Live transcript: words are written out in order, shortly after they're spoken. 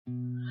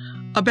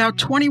About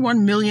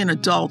 21 million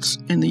adults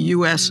in the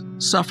U.S.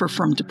 suffer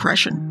from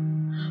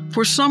depression.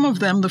 For some of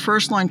them, the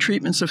first-line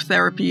treatments of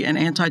therapy and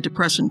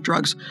antidepressant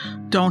drugs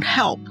don't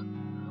help.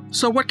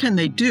 So what can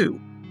they do?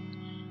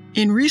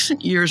 In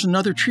recent years,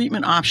 another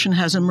treatment option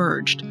has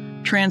emerged,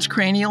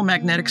 transcranial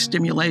magnetic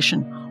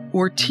stimulation,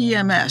 or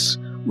TMS,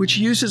 which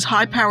uses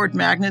high-powered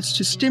magnets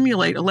to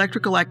stimulate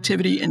electrical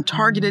activity in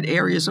targeted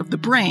areas of the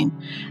brain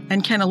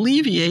and can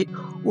alleviate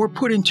or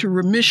put into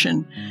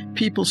remission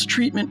people's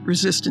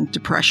treatment-resistant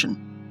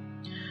depression.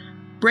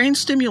 Brain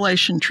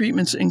stimulation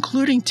treatments,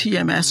 including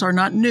TMS, are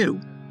not new,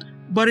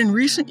 but in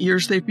recent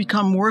years they've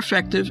become more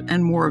effective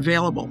and more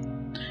available.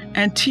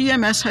 And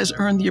TMS has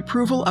earned the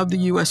approval of the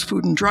U.S.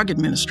 Food and Drug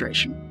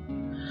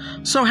Administration.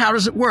 So how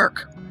does it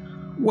work?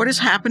 What is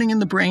happening in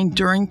the brain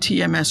during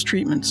TMS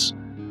treatments?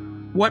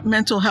 What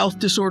mental health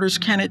disorders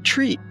can it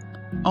treat?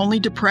 Only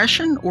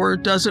depression, or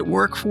does it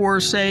work for,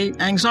 say,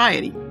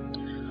 anxiety?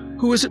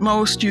 Who is it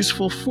most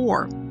useful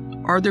for?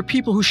 Are there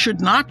people who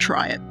should not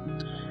try it?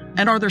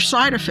 And are there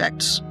side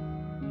effects?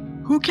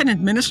 Who can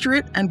administer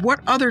it, and what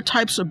other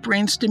types of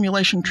brain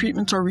stimulation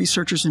treatments are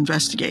researchers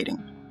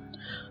investigating?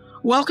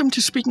 Welcome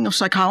to Speaking of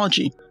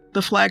Psychology,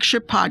 the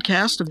flagship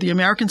podcast of the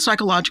American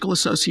Psychological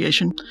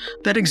Association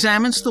that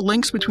examines the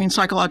links between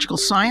psychological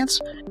science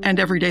and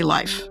everyday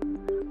life.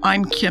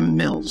 I'm Kim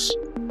Mills.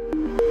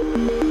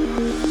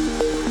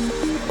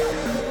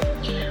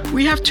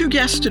 We have two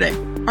guests today.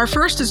 Our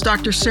first is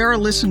Dr. Sarah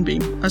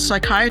Lisanby, a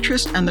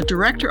psychiatrist and the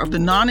director of the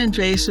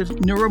Non-Invasive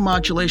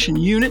Neuromodulation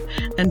Unit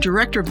and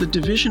director of the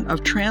Division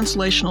of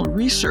Translational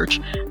Research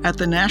at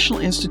the National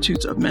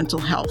Institutes of Mental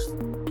Health.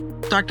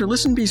 Dr.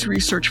 Lisanby's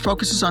research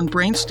focuses on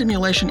brain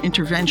stimulation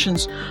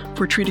interventions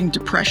for treating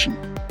depression.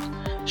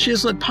 She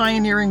has led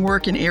pioneering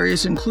work in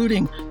areas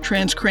including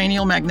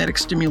transcranial magnetic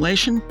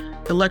stimulation,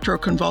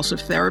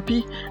 electroconvulsive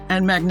therapy,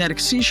 and magnetic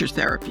seizure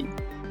therapy.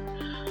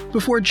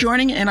 Before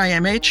joining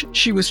NIMH,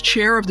 she was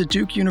chair of the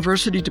Duke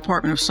University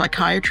Department of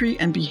Psychiatry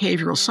and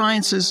Behavioral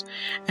Sciences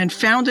and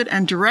founded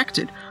and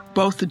directed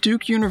both the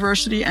Duke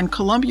University and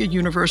Columbia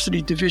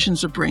University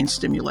divisions of brain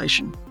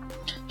stimulation.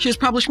 She has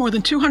published more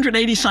than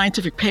 280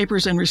 scientific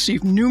papers and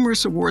received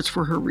numerous awards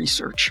for her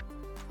research.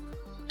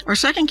 Our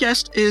second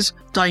guest is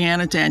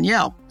Diana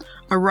Daniele,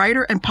 a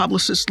writer and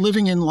publicist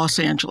living in Los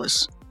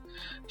Angeles.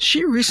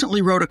 She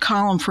recently wrote a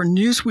column for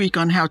Newsweek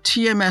on how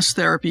TMS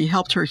therapy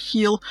helped her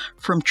heal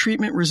from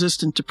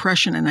treatment-resistant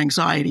depression and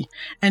anxiety,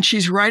 and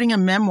she's writing a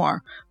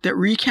memoir that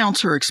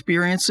recounts her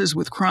experiences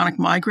with chronic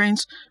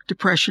migraines,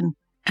 depression,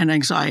 and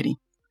anxiety.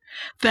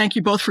 Thank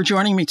you both for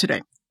joining me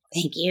today.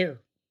 Thank you.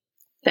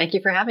 Thank you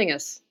for having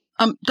us.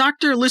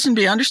 Dr.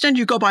 Lisanby, I understand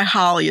you go by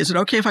Holly. Is it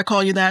okay if I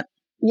call you that?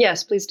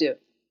 Yes, please do.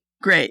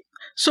 Great.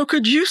 So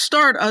could you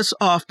start us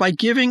off by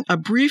giving a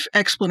brief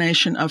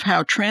explanation of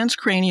how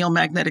transcranial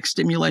magnetic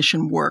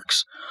stimulation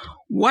works?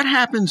 What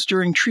happens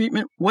during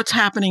treatment? What's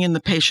happening in the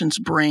patient's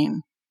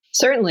brain?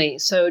 Certainly.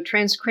 So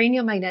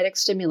transcranial magnetic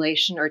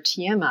stimulation, or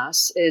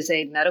TMS, is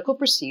a medical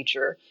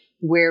procedure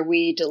where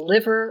we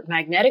deliver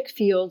magnetic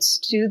fields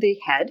to the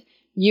head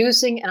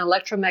using an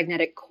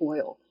electromagnetic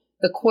coil.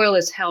 The coil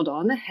is held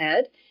on the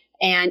head,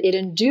 and it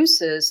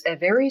induces a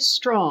very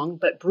strong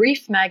but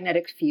brief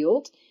magnetic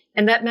field.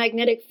 And that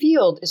magnetic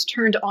field is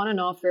turned on and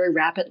off very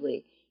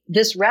rapidly.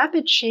 This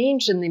rapid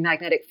change in the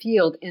magnetic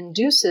field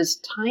induces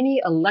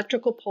tiny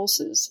electrical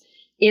pulses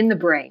in the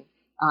brain.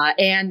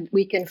 And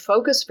we can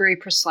focus very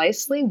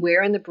precisely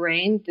where in the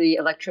brain the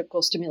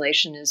electrical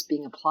stimulation is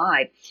being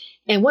applied.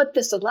 And what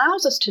this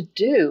allows us to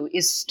do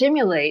is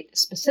stimulate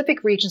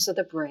specific regions of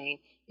the brain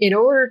in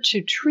order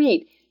to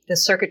treat the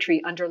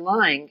circuitry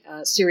underlying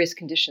serious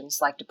conditions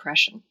like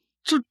depression.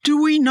 So do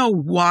we know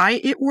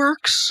why it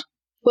works?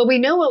 Well, we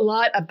know a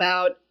lot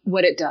about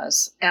what it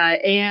does,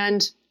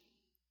 and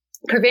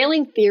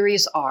prevailing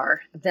theories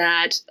are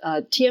that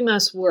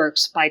TMS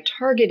works by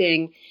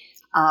targeting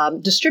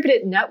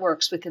distributed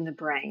networks within the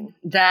brain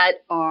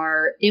that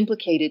are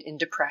implicated in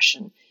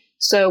depression.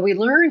 So we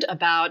learned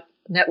about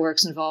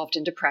networks involved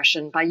in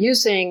depression by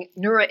using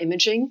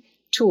neuroimaging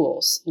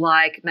tools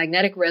like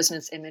magnetic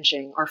resonance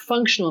imaging or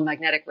functional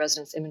magnetic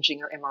resonance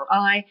imaging, or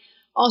MRI,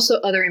 also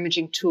other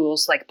imaging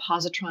tools like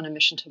positron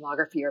emission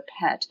tomography, or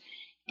PET.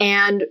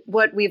 And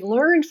what we've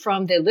learned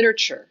from the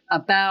literature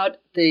about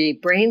the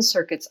brain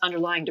circuits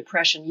underlying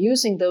depression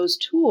using those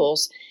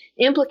tools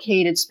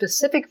implicated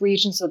specific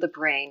regions of the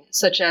brain,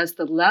 such as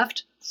the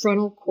left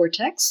frontal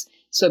cortex,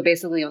 so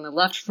basically on the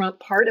left front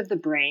part of the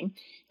brain,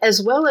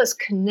 as well as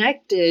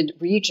connected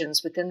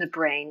regions within the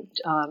brain,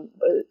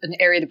 an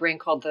area of the brain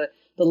called the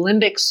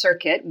limbic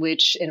circuit,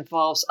 which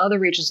involves other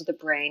regions of the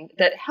brain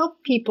that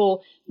help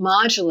people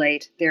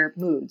modulate their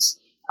moods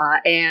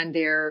and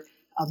their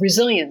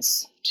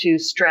resilience to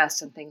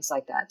stress and things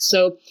like that.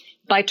 So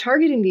by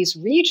targeting these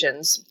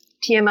regions,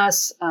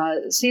 TMS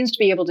seems to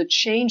be able to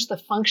change the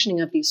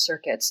functioning of these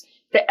circuits.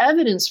 The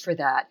evidence for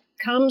that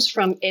comes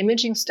from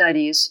imaging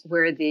studies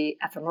where the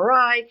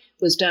fMRI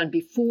was done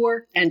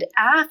before and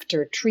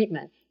after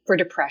treatment for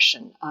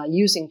depression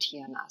using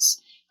TMS.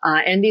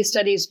 And these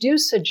studies do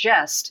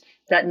suggest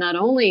that not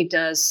only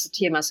does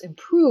TMS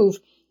improve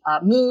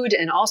mood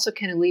and also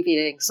can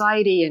alleviate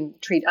anxiety and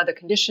treat other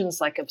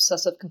conditions like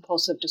obsessive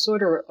compulsive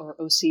disorder or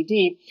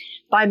OCD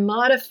by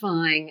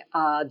modifying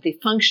the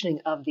functioning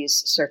of these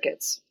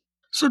circuits.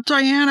 So,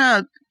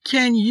 Diana,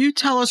 can you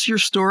tell us your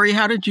story?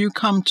 How did you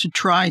come to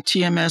try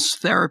TMS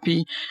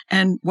therapy,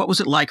 and what was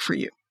it like for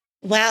you?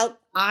 Well,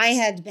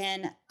 it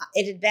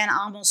had been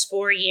almost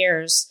 4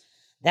 years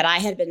that I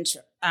had been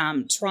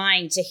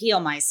trying to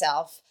heal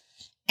myself.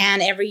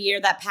 And every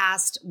year that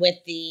passed with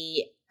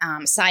the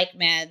psych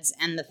meds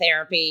and the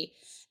therapy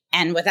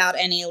and without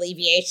any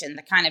alleviation,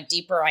 the kind of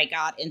deeper I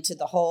got into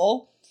the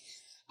hole.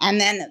 And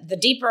then the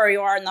deeper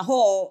you are in the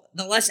hole,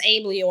 the less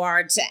able you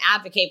are to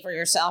advocate for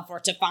yourself or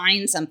to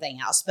find something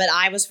else. But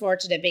I was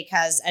fortunate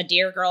because a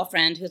dear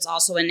girlfriend, who's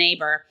also a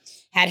neighbor,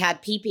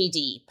 had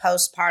PPD,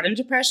 postpartum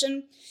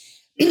depression.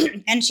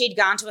 And she'd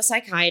gone to a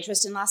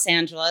psychiatrist in Los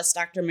Angeles,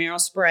 Dr. Meryl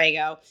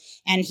Sprago,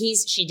 and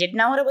she didn't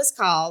know what it was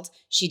called.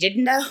 She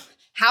didn't know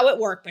how it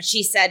worked, but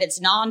she said it's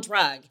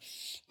non-drug.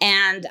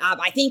 And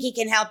I think he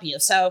can help you.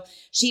 So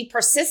she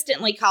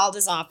persistently called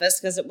his office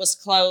because it was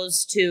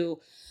closed to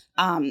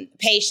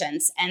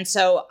patients. And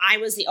so I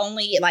was the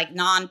only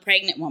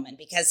non-pregnant woman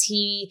because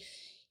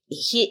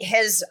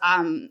his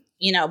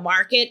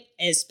market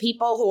is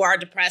people who are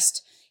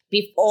depressed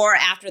before or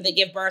after they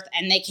give birth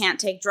and they can't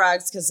take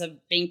drugs because of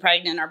being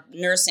pregnant or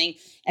nursing.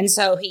 And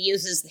so he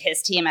uses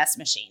his TMS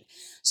machine.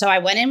 So I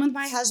went in with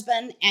my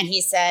husband and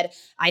he said,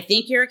 I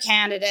think you're a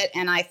candidate.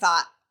 And I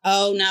thought,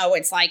 oh no,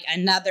 it's like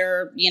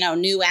another,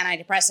 new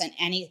antidepressant.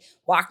 And he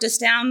walked us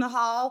down the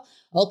hall,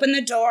 opened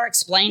the door,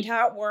 explained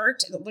how it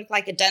worked. It looked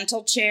like a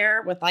dental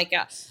chair with like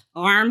a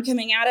arm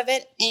coming out of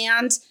it.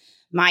 And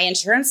my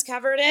insurance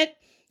covered it.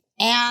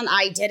 And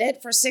I did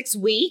it for 6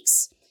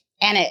 weeks.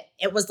 And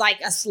it was like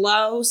a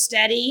slow,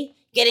 steady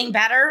getting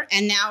better.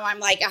 And now I'm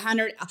like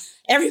 100.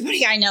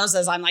 Everybody I know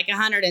says I'm like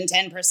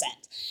 110%.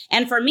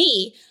 And for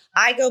me,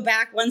 I go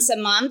back once a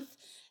month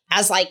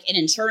as like an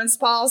insurance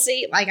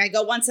policy. Like I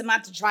go once a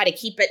month to try to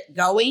keep it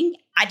going.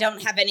 I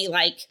don't have any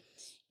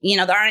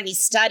there aren't any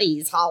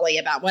studies, Holly,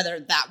 about whether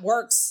that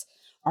works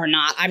or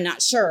not. I'm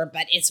not sure,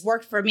 but it's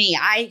worked for me.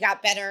 I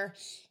got better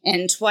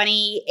in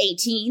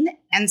 2018.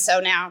 And so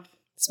now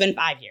it's been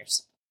 5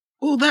 years.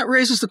 Well, that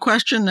raises the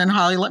question then,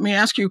 Holly. Let me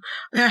ask you,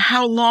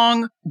 how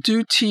long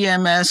do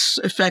TMS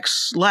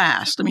effects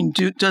last? I mean,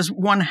 does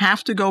one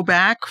have to go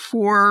back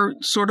for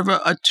sort of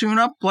a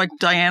tune-up like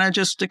Diana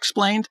just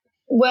explained?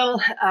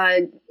 Well,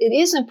 it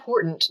is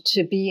important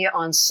to be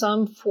on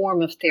some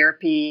form of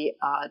therapy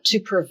to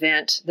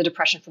prevent the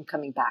depression from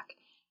coming back.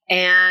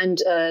 And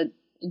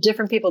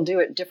different people do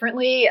it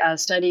differently.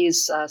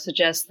 Studies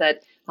suggest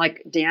that,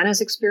 like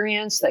Diana's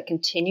experience, that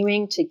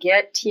continuing to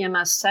get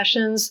TMS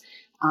sessions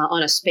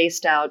on a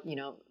spaced out,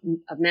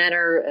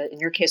 manner, in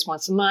your case,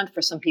 once a month.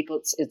 For some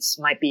people, it's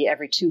might be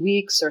every 2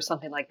 weeks or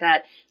something like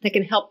that. That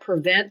can help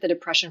prevent the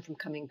depression from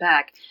coming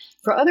back.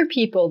 For other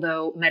people,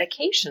 though,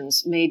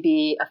 medications may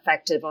be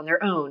effective on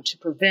their own to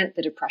prevent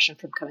the depression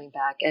from coming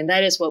back. And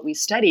that is what we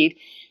studied,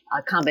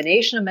 a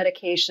combination of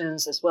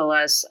medications as well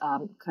as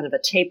kind of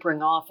a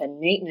tapering off and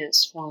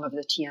maintenance form of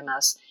the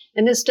TMS.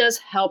 And this does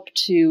help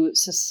to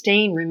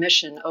sustain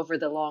remission over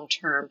the long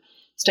term.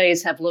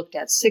 Studies have looked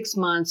at 6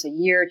 months, a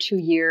year, 2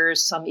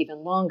 years, some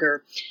even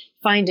longer,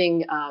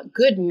 finding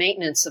good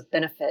maintenance of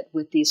benefit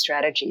with these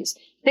strategies.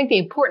 I think the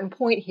important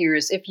point here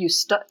is if you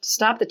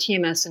stop the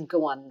TMS and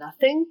go on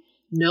nothing,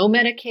 no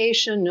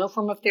medication, no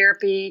form of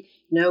therapy,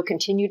 no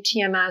continued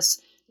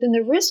TMS, then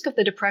the risk of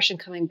the depression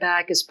coming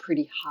back is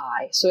pretty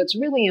high. So it's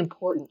really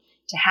important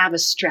to have a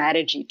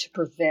strategy to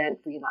prevent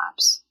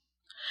relapse.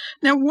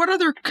 Now, what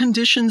other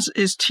conditions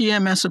is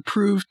TMS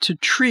approved to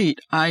treat?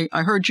 I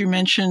heard you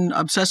mention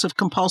obsessive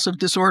compulsive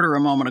disorder a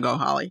moment ago,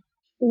 Holly.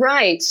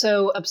 Right.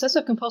 So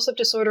obsessive compulsive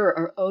disorder,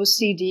 or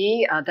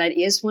OCD, that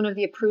is one of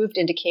the approved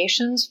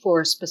indications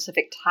for a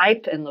specific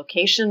type and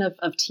location of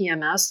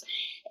TMS.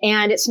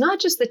 And it's not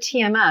just the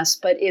TMS,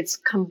 but it's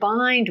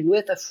combined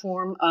with a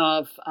form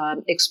of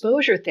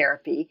exposure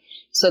therapy.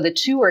 So the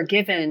two are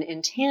given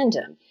in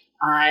tandem.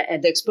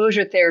 And the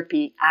exposure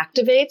therapy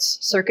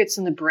activates circuits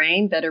in the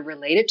brain that are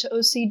related to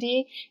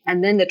OCD,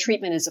 and then the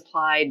treatment is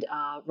applied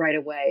right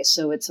away.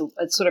 So it's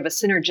sort of a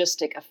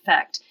synergistic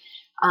effect.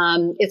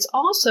 It's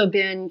also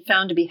been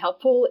found to be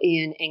helpful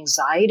in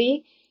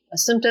anxiety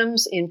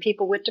symptoms in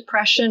people with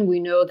depression. We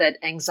know that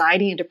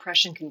anxiety and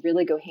depression can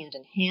really go hand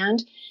in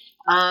hand.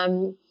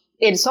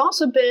 It's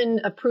also been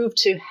approved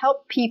to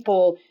help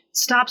people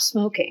stop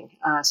smoking.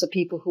 So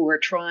people who are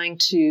trying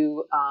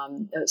to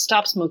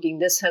stop smoking,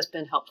 this has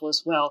been helpful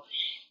as well.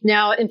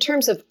 Now, in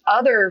terms of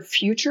other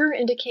future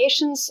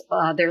indications,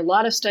 there are a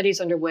lot of studies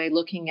underway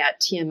looking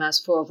at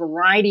TMS for a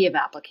variety of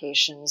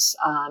applications,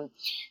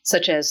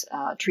 such as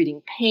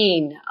treating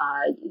pain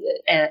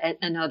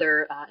and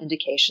other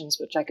indications,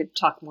 which I could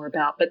talk more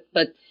about.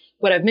 But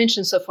what I've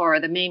mentioned so far are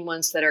the main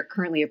ones that are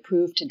currently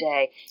approved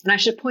today. And I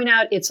should point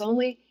out, it's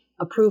only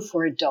approved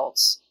for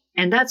adults.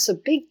 And that's a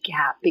big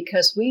gap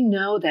because we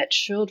know that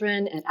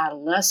children and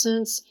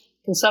adolescents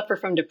can suffer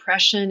from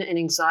depression and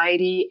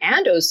anxiety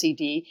and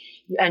OCD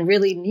and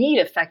really need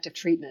effective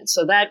treatment.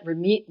 So that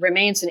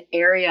remains an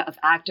area of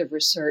active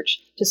research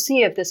to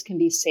see if this can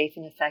be safe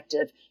and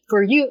effective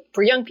for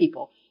young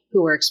people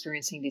who are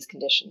experiencing these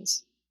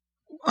conditions.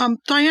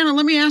 Diana,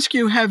 let me ask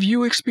you, have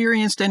you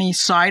experienced any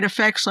side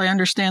effects? I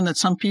understand that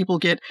some people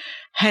get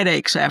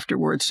headaches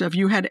afterwards. Have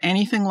you had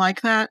anything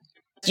like that?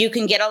 You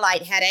can get a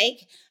light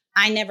headache.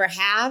 I never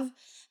have,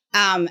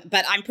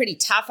 but I'm pretty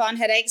tough on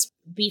headaches.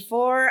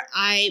 Before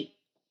I,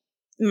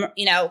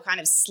 kind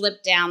of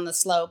slipped down the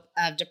slope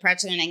of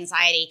depression and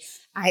anxiety,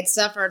 I had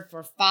suffered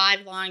for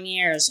 5 long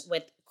years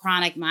with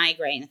chronic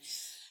migraine.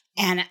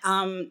 And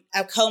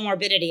a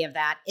comorbidity of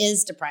that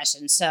is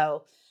depression.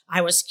 So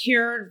I was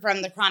cured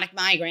from the chronic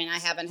migraine. I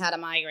haven't had a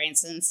migraine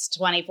since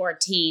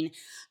 2014.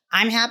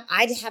 I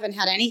haven't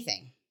had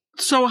anything.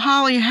 So,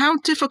 Holly, how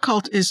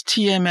difficult is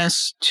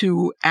TMS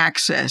to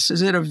access?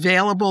 Is it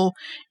available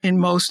in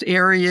most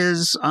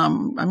areas?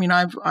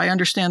 I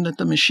understand that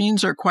the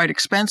machines are quite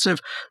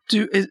expensive.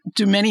 Do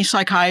many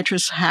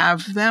psychiatrists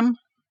have them?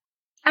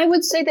 I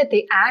would say that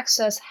the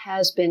access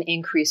has been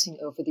increasing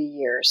over the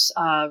years.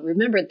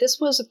 Remember, this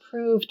was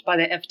approved by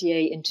the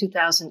FDA in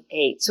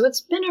 2008, so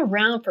it's been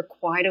around for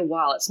quite a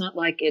while. It's not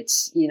like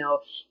it's,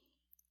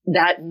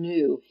 that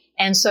new.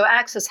 And so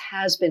access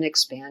has been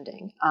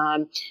expanding.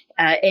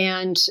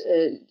 There's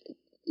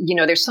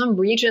some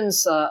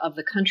regions of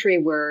the country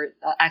where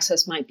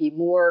access might be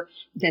more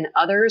than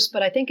others,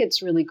 but I think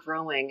it's really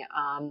growing.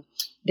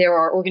 There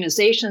are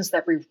organizations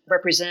that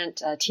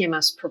represent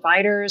TMS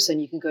providers,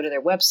 and you can go to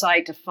their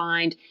website to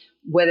find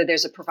whether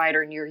there's a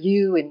provider near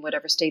you in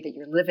whatever state that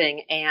you're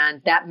living.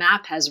 And that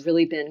map has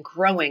really been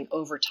growing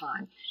over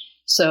time.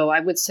 So I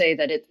would say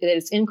that it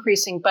is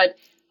increasing, but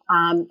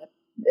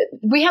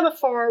we have a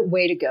far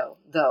way to go,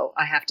 though,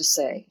 I have to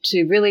say,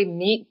 to really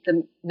meet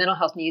the mental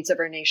health needs of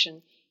our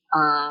nation.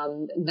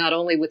 Not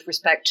only with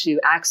respect to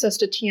access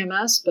to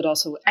TMS, but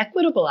also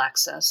equitable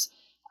access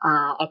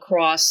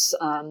across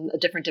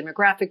different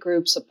demographic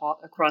groups,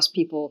 across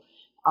people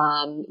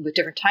with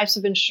different types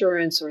of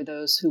insurance, or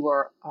those who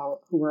are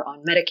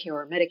on Medicare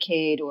or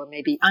Medicaid, or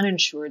maybe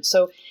uninsured.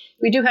 So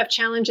we do have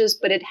challenges,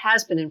 but it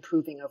has been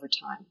improving over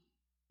time.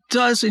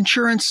 Does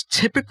insurance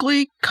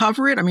typically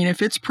cover it? I mean,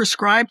 if it's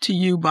prescribed to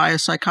you by a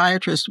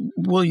psychiatrist,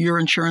 will your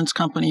insurance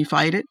company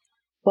fight it?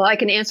 Well, I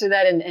can answer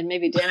that, and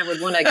maybe Dana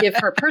would want to give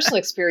her personal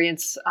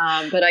experience,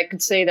 but I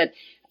could say that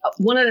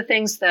one of the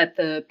things that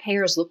the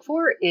payers look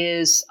for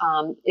is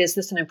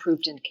this an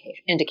improved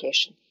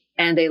indication?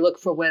 And they look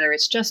for whether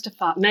it's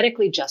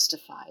medically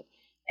justified.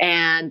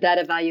 And that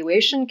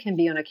evaluation can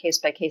be on a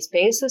case-by-case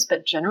basis,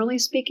 but generally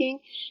speaking,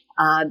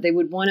 they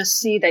would want to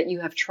see that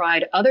you have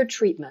tried other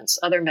treatments,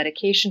 other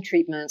medication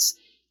treatments,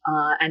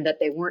 and that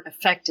they weren't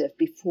effective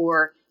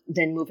before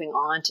then moving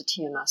on to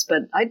TMS.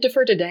 But I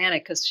defer to Diana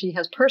because she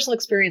has personal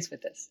experience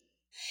with this.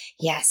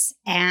 Yes.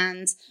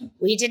 And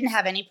we didn't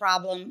have any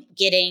problem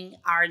getting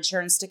our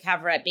insurance to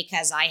cover it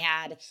because I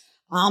had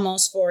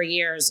almost 4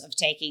 years of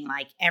taking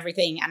like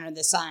everything under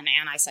the sun,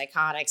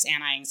 antipsychotics,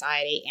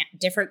 anti-anxiety,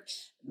 different,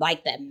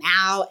 like the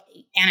MAO,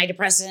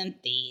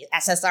 antidepressant, the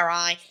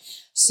SSRI.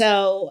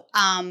 So,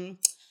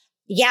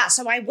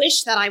 so I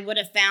wish that I would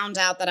have found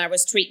out that I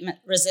was treatment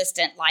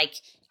resistant.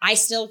 Like I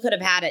still could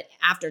have had it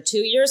after 2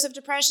 years of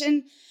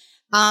depression.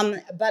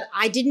 But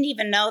I didn't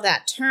even know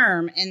that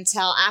term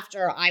until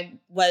after I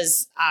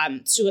was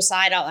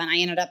suicidal, and I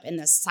ended up in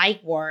the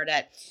psych ward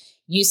at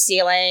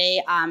UCLA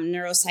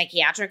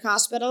Neuropsychiatric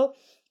Hospital.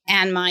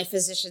 And my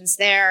physicians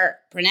there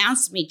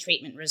pronounced me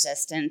treatment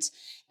resistant.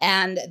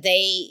 And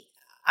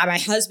my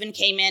husband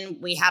came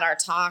in, we had our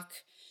talk,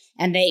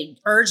 and they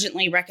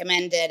urgently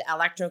recommended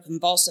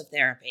electroconvulsive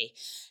therapy.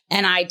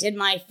 And I did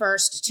my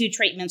first 2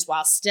 treatments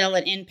while still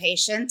an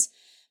inpatient,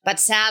 but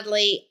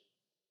sadly,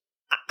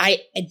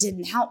 it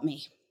didn't help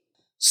me.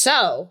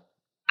 So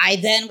I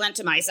then went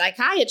to my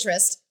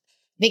psychiatrist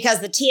because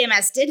the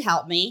TMS did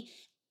help me.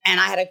 And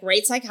I had a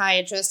great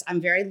psychiatrist. I'm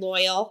very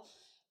loyal.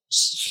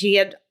 She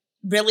had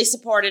really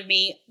supported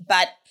me.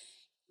 But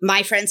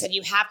my friend said,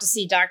 you have to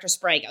see Dr.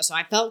 Sprague. So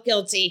I felt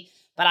guilty,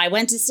 but I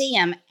went to see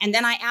him. And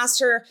then I asked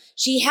her,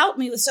 she helped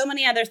me with so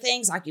many other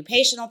things,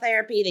 occupational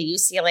therapy, the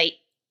UCLA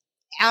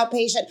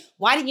outpatient.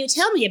 Why didn't you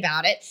tell me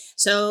about it?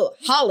 So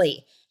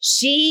Holly,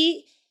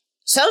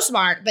 so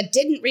smart, but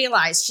didn't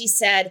realize, she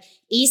said,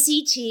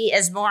 ECT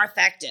is more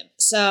effective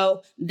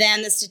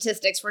than the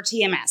statistics for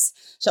TMS.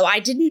 So I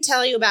didn't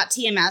tell you about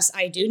TMS.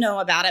 I do know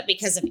about it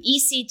because if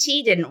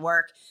ECT didn't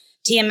work,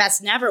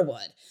 TMS never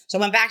would. So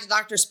I went back to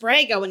Dr.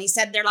 Sprago, and he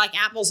said they're like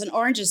apples and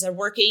oranges. They're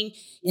working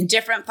in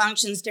different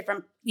functions,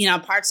 different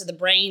parts of the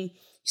brain,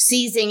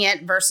 seizing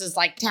it versus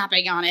like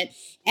tapping on it.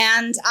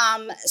 And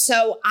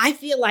so I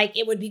feel like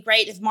it would be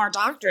great if more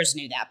doctors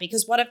knew that,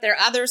 because what if there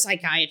are other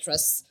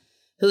psychiatrists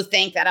who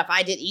think that if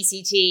I did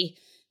ECT,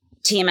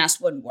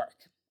 TMS wouldn't work?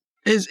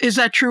 Is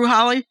that true,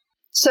 Holly?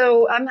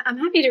 So I'm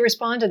happy to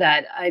respond to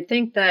that. I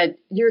think that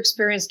your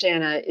experience,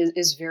 Dana,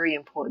 is very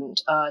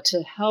important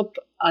to help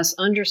us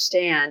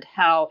understand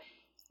how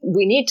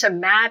we need to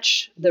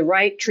match the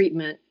right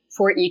treatment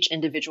for each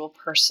individual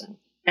person,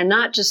 and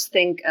not just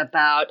think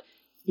about,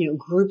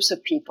 groups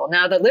of people.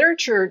 Now, the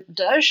literature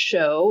does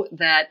show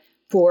that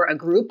for a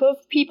group of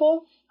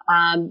people,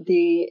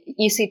 the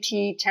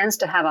ECT tends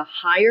to have a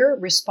higher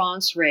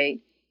response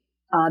rate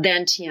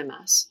than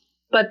TMS.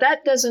 But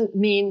that doesn't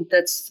mean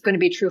that's going to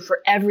be true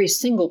for every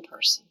single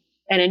person.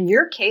 And in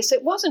your case,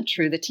 it wasn't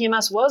true. The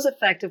TMS was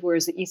effective,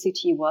 whereas the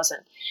ECT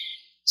wasn't.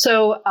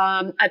 So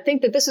I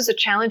think that this is a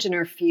challenge in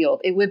our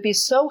field. It would be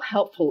so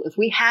helpful if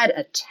we had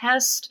a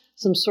test,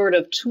 some sort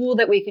of tool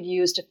that we could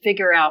use to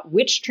figure out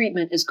which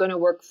treatment is going to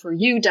work for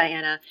you,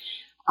 Diana,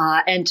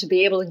 and to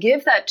be able to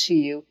give that to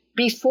you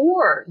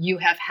before you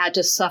have had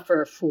to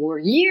suffer for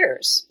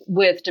years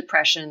with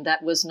depression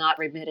that was not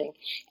remitting.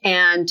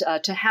 And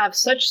to have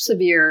such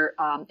severe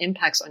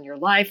impacts on your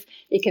life,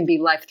 it can be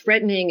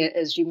life-threatening,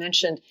 as you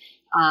mentioned.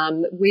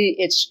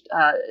 It's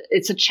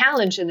a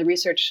challenge in the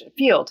research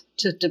field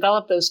to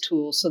develop those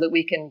tools so that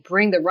we can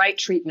bring the right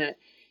treatment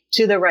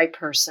to the right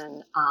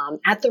person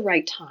at the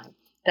right time.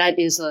 That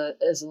is a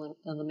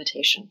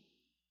limitation.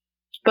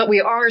 But we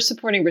are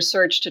supporting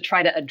research to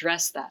try to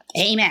address that.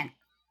 Amen.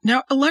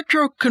 Now,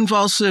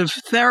 electroconvulsive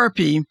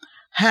therapy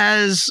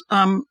has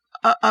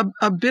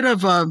a bit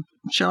of a,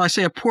 shall I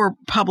say, a poor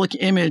public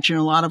image. And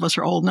a lot of us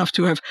are old enough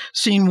to have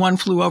seen One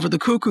Flew Over the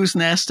Cuckoo's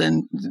Nest,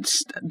 and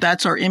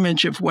that's our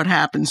image of what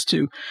happens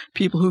to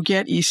people who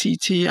get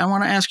ECT. I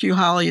want to ask you,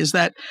 Holly, is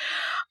that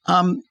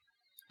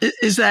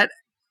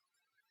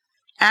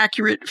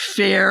accurate,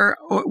 fair?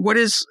 Or what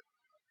is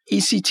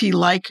ECT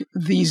like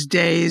these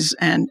days,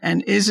 and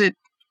is it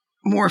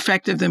more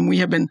effective than we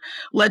have been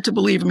led to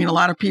believe? I mean, a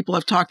lot of people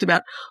have talked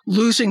about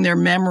losing their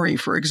memory,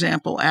 for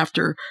example,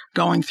 after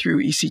going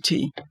through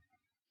ECT.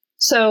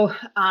 So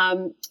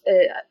I'm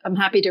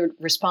happy to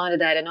respond to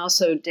that. And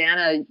also,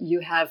 Diana,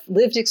 you have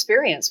lived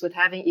experience with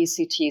having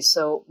ECT,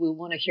 so we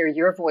want to hear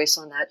your voice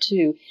on that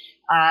too.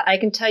 I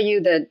can tell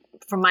you that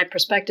from my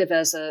perspective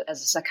as a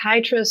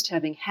psychiatrist,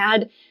 having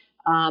had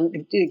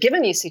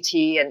given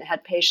ECT and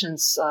had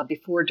patients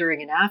before,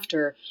 during, and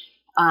after,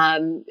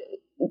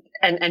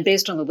 and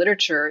based on the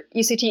literature,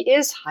 ECT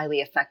is highly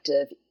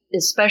effective,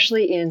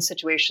 especially in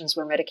situations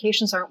where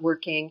medications aren't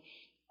working,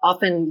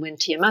 often when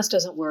TMS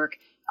doesn't work,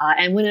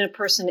 and when a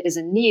person is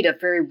in need of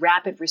very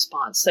rapid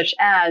response, such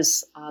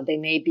as they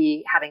may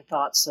be having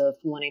thoughts of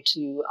wanting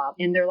to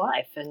end their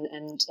life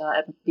and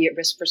be at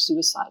risk for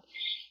suicide.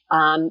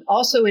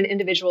 Also in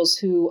individuals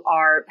who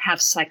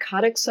have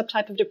psychotic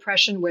subtype of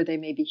depression, where they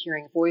may be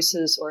hearing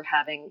voices or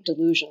having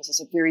delusions,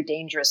 is a very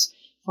dangerous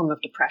form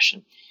of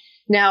depression.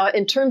 Now,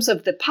 in terms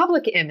of the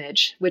public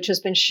image, which has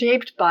been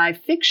shaped by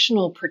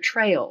fictional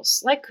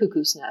portrayals like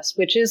Cuckoo's Nest,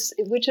 which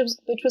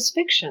was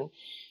fiction,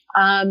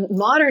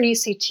 modern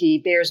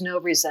ECT bears no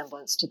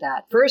resemblance to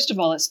that. First of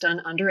all, it's done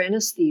under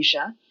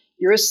anesthesia.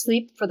 You're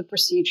asleep for the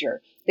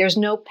procedure. There's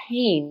no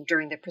pain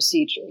during the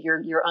procedure.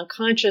 You're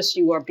unconscious.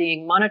 You are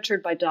being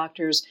monitored by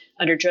doctors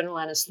under general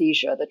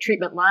anesthesia. The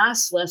treatment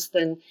lasts less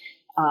than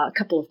a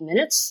couple of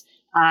minutes,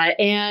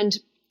 and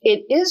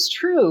it is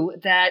true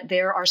that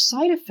there are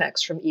side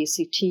effects from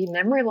ECT,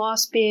 memory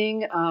loss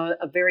being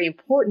a very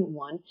important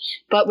one.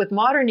 But with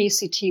modern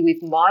ECT,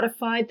 we've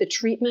modified the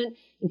treatment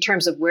in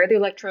terms of where the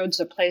electrodes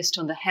are placed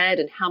on the head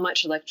and how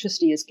much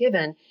electricity is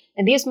given.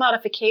 And these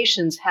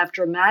modifications have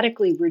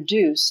dramatically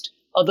reduced,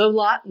 although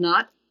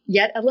not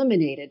yet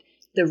eliminated,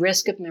 the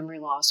risk of memory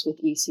loss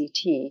with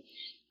ECT.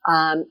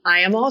 I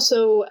am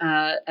also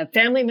a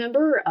family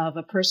member of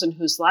a person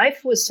whose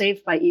life was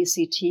saved by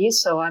ECT,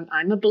 so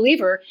I'm a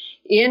believer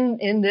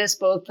in this,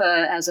 both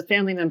as a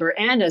family member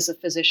and as a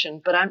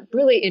physician. But I'm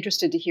really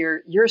interested to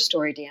hear your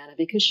story, Diana,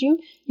 because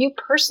you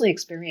personally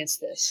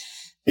experienced this.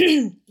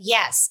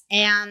 Yes,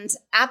 and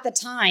at the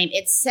time,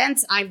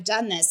 since I've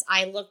done this,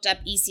 I looked up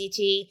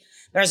ECT.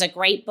 There's a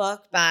great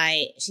book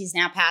she's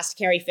now passed,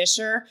 Carrie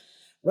Fisher,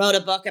 wrote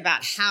a book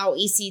about how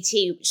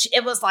ECT,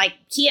 it was like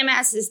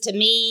TMS is to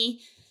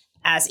me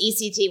as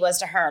ECT was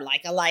to her,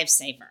 like a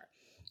lifesaver.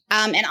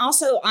 And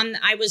also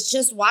I was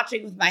just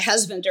watching with my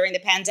husband during the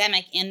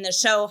pandemic in the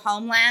show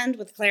Homeland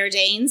with Claire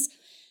Danes.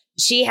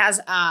 She has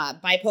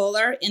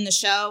bipolar in the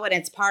show, and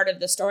it's part of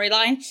the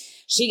storyline.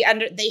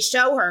 They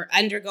show her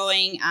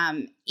undergoing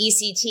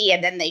ECT,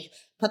 and then they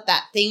put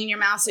that thing in your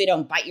mouth so you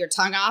don't bite your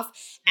tongue off.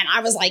 And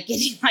I was like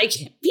getting like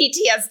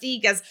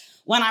PTSD, because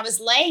when I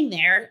was laying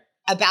there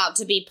about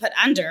to be put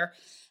under,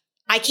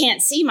 I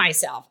can't see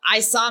myself.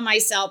 I saw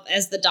myself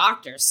as the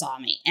doctor saw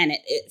me, and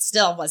it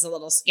still was a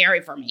little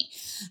scary for me.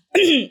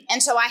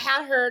 And so I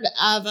had heard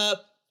of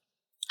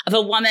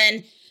a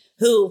woman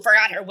who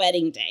forgot her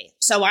wedding day.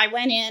 So I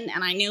went in,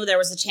 and I knew there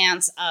was a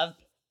chance of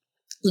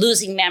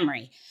losing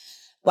memory.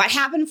 What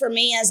happened for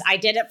me is I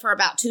did it for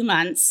about 2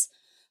 months,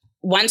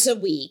 once a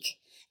week.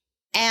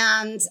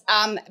 And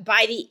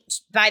by the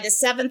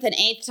 7th and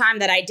 8th time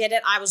that I did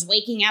it, I was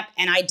waking up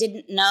and I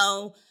didn't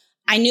know.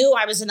 I knew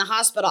I was in the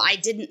hospital. I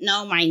didn't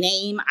know my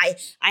name.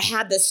 I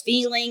had this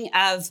feeling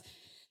of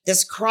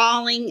this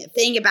crawling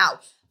thing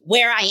about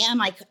where I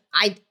am.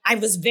 I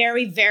was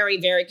very,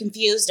 very, very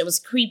confused. It was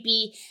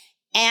creepy.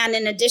 And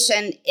in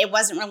addition, it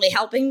wasn't really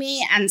helping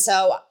me. And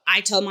so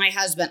I told my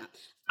husband,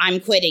 I'm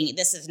quitting.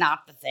 This is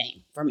not the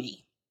thing for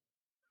me.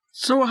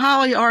 So,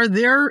 Holly, are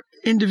there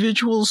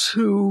individuals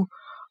who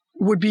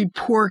would be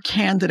poor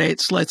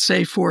candidates, let's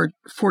say, for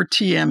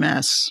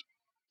TMS?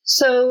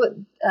 So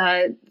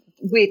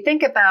we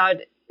think about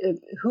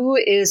who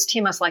is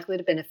TMS likely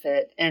to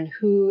benefit and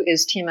who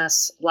is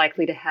TMS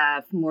likely to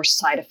have more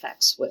side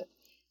effects with.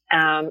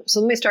 So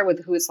let me start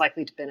with who is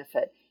likely to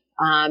benefit.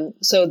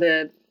 So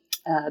the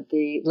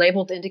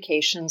labeled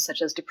indications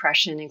such as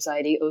depression,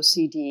 anxiety,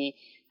 OCD,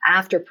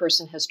 after a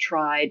person has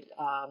tried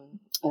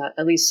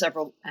at least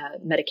several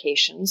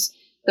medications,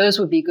 those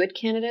would be good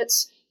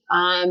candidates.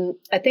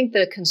 I think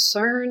the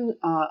concern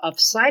of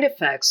side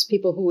effects,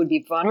 people who would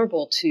be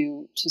vulnerable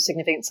to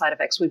significant side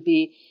effects, would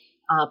be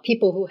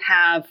people who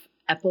have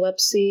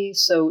epilepsy.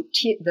 So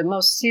the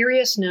most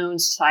serious known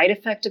side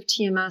effect of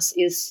TMS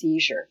is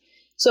seizure.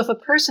 So if a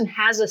person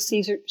has a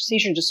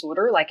seizure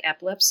disorder like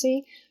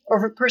epilepsy, or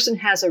if a person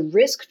has a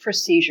risk for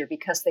seizure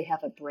because they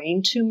have a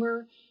brain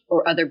tumor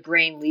or other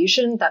brain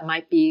lesion that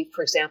might be,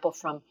 for example,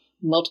 from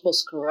multiple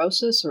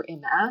sclerosis or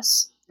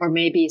MS, or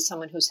maybe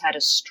someone who's had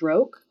a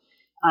stroke,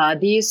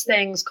 these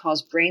things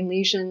cause brain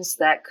lesions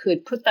that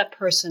could put that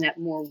person at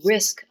more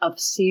risk of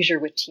seizure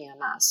with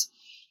TMS.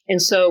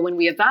 And so when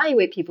we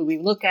evaluate people, we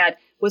look at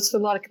what's the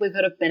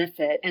likelihood of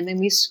benefit, and then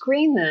we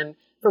screen them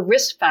for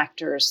risk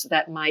factors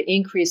that might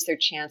increase their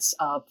chance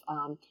of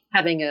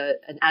having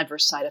an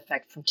adverse side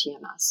effect from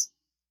TMS.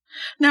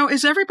 Now,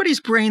 is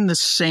everybody's brain the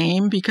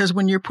same? Because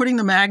when you're putting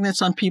the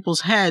magnets on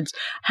people's heads,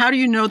 how do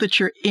you know that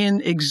you're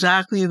in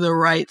exactly the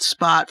right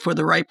spot for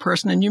the right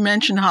person? And you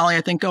mentioned, Holly,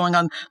 I think going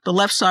on the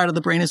left side of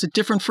the brain. Is it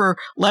different for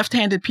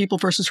left-handed people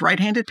versus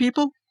right-handed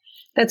people?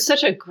 That's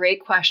such a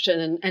great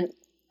question. And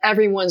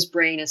everyone's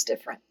brain is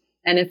different.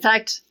 And in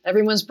fact,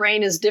 everyone's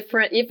brain is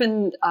different.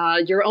 Even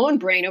your own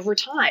brain over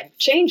time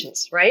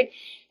changes, right?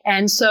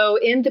 And so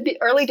in the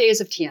early days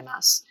of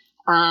TMS,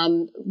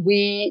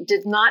 we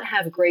did not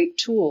have great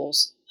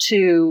tools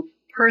to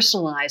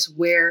personalize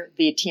where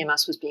the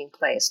TMS was being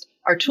placed.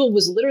 Our tool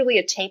was literally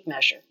a tape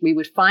measure. We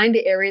would find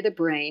the area of the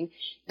brain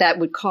that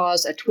would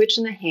cause a twitch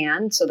in the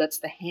hand, so that's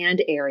the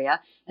hand area,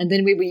 and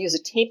then we would use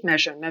a tape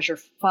measure and measure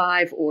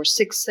 5 or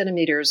 6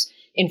 centimeters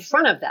in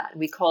front of that.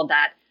 We called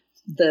that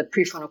the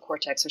prefrontal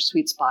cortex or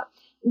sweet spot.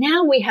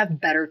 Now we have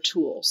better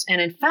tools.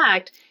 And in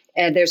fact,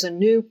 there's a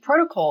new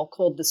protocol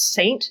called the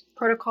SAINT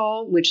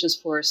protocol, which is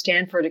for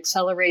Stanford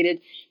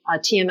Accelerated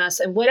TMS.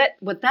 And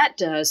what that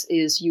does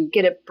is you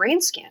get a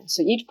brain scan.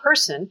 So each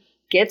person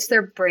gets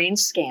their brain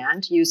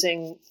scanned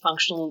using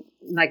functional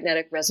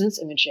magnetic resonance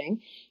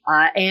imaging.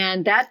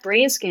 And that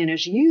brain scan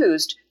is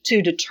used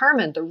to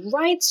determine the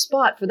right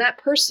spot for that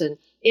person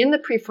in the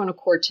prefrontal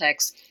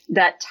cortex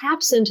that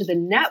taps into the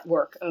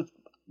network of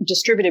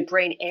distributed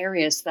brain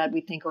areas that we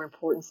think are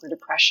important for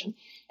depression.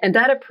 And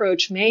that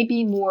approach may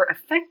be more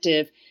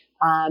effective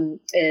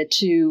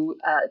to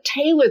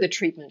tailor the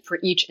treatment for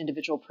each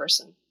individual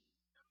person.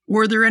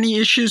 Were there any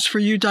issues for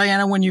you,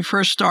 Diana, when you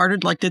first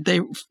started? Like, did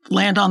they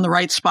land on the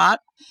right spot?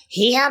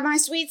 He had my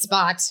sweet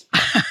spot.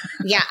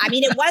 Yeah, I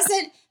mean, it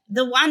wasn't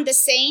the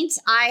Saint.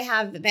 I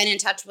have been in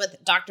touch with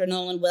Dr.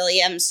 Nolan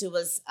Williams, who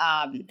was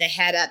the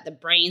head at the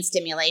brain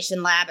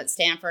stimulation lab at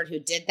Stanford, who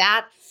did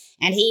that.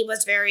 And he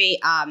was very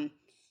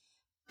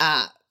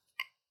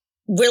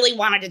really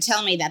wanted to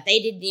tell me that they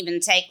didn't even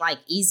take like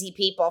easy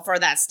people for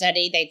that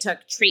study. They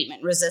took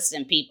treatment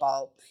resistant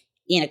people,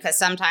 because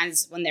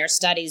sometimes when there's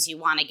studies, you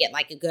want to get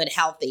like a good,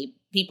 healthy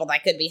people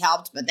that could be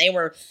helped, but they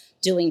were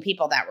doing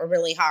people that were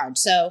really hard.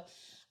 So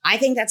I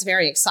think that's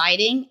very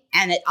exciting.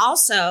 And it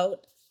also,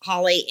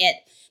 Holly,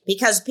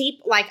 because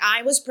people like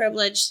I was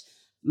privileged.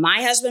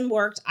 My husband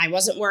worked, I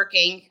wasn't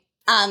working,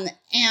 and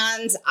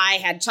I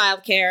had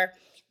childcare.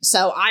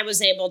 So I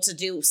was able to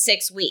do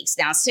 6 weeks.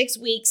 Now, 6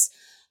 weeks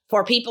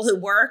for people who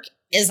work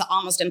is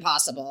almost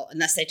impossible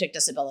unless they took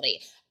disability.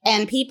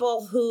 And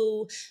people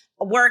who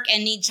work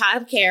and need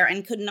childcare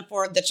and couldn't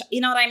afford you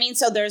know what I mean?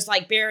 So there's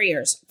like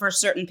barriers for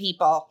certain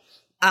people.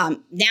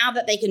 Now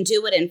that they can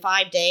do it in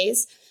 5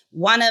 days,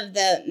 one of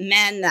the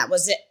men that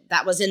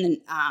was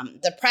in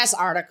the press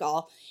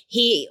article,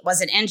 he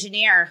was an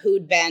engineer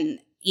who'd been,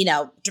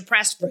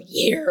 depressed for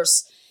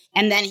years.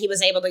 And then he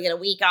was able to get a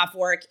week off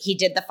work. He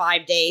did the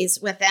 5 days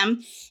with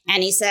them.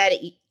 And he said,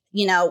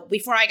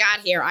 before I got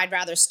here, I'd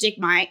rather stick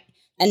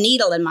a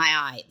needle in my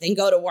eye than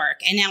go to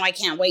work. And now I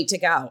can't wait to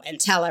go and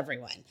tell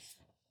everyone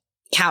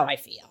how I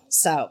feel.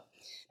 So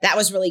that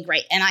was really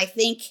great. And I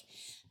think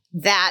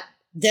that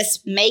this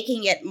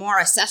making it more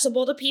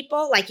accessible to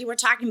people, like you were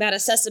talking about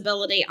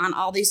accessibility on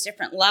all these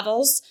different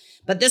levels,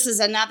 but this is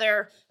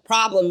another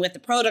problem with the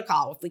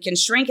protocol. If we can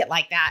shrink it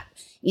like that,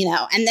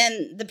 and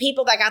then the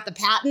people that got the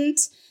patent,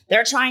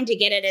 they're trying to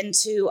get it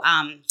into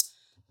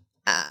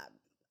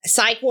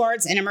psych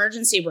wards and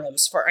emergency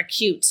rooms for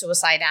acute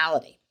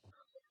suicidality.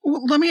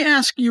 Well, let me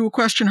ask you a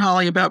question,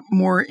 Holly, about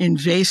more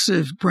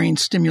invasive brain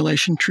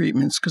stimulation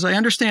treatments, because I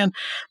understand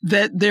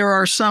that there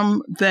are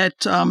some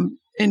that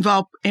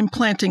involve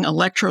implanting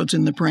electrodes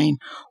in the brain.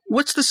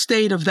 What's the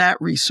state of that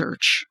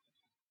research?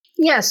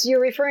 Yes, you're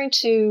referring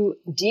to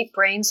deep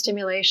brain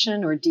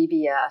stimulation, or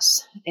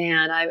DBS.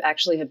 And I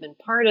actually have been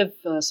part of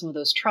some of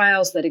those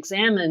trials that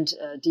examined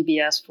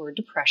DBS for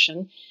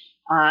depression.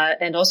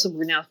 And also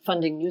we're now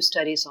funding new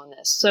studies on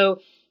this. So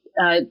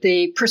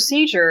the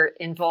procedure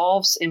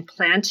involves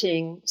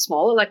implanting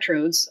small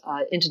electrodes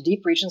into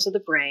deep regions of the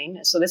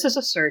brain. So this is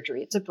a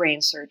surgery. It's a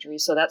brain surgery.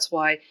 So that's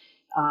why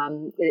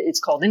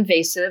it's called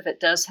invasive. It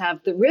does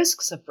have the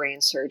risks of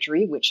brain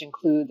surgery, which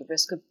include the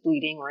risk of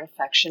bleeding or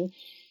infection.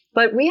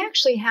 But we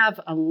actually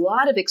have a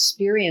lot of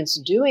experience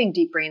doing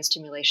deep brain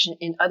stimulation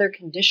in other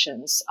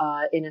conditions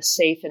in a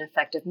safe and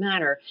effective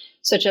manner,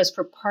 such as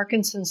for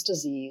Parkinson's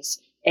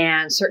disease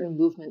and certain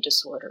movement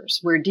disorders,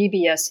 where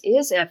DBS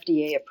is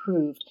FDA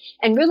approved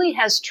and really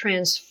has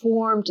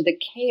transformed the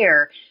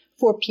care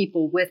for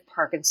people with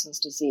Parkinson's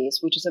disease,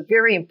 which is a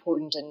very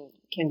important and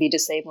can be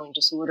disabling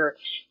disorder.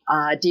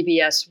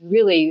 DBS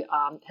really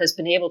has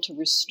been able to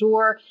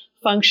restore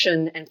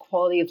function and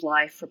quality of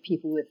life for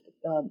people with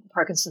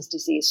Parkinson's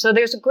disease. So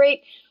there's a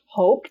great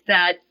hope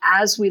that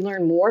as we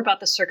learn more about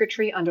the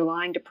circuitry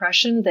underlying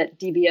depression, that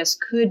DBS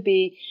could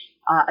be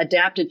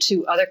adapted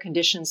to other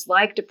conditions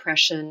like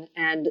depression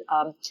and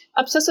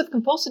obsessive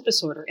compulsive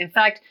disorder. In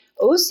fact,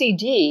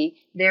 OCD,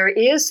 there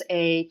is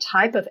a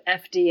type of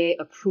FDA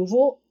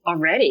approval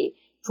already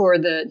for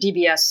the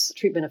DBS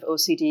treatment of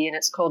OCD, and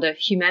it's called a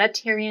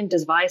humanitarian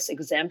device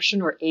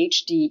exemption, or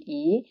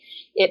HDE.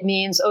 It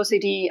means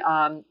OCD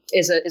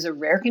is a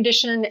rare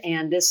condition,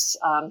 and this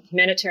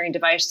humanitarian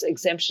device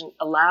exemption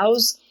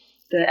allows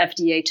the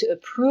FDA to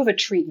approve a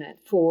treatment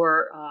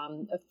for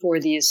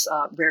these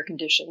rare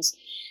conditions.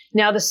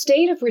 Now, the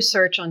state of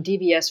research on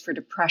DBS for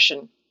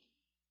depression,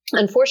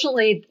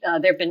 unfortunately,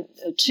 there have been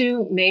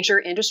two major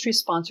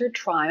industry-sponsored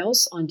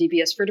trials on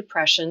DBS for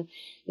depression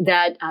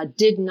that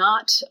did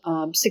not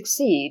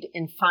succeed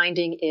in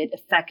finding it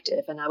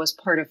effective. And I was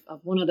part of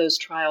one of those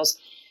trials.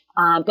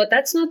 But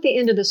that's not the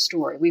end of the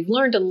story. We've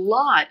learned a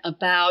lot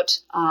about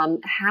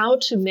how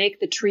to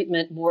make the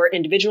treatment more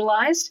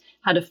individualized,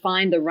 how to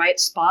find the right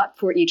spot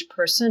for each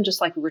person,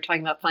 just like we were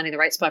talking about finding the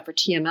right spot for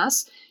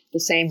TMS. The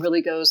same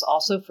really goes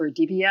also for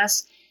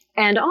DBS.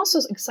 And also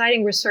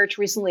exciting research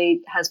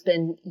recently has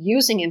been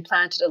using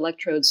implanted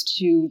electrodes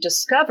to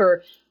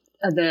discover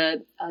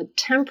the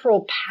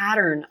temporal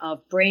pattern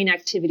of brain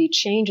activity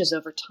changes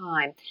over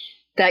time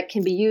that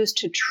can be used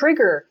to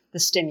trigger the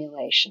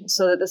stimulation,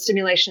 so that the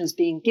stimulation is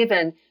being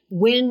given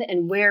when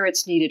and where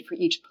it's needed for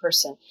each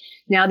person.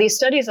 Now, these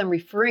studies I'm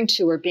referring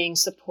to are being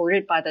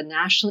supported by the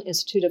National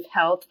Institute of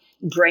Health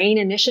Brain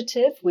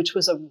Initiative, which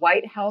was a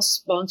White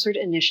House-sponsored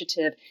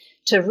initiative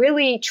to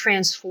really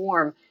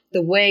transform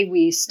the way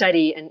we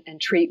study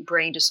and treat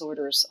brain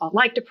disorders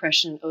like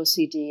depression and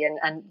OCD.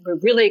 And we're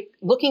really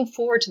looking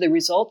forward to the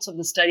results of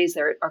the studies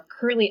that are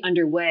currently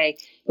underway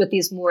with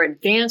these more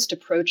advanced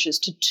approaches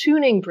to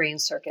tuning brain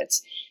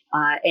circuits.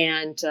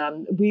 And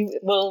we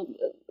will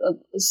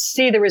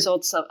see the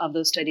results of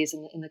those studies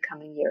in the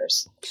coming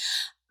years.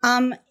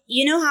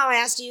 You know how I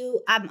asked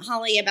you,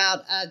 Holly,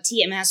 about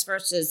TMS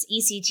versus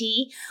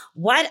ECT?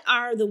 What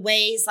are the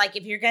ways, like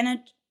if you're going to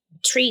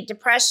treat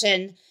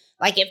depression,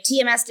 like if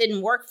TMS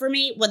didn't work for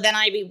me, would then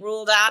I be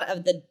ruled out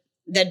of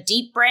the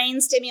deep brain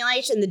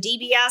stimulation, the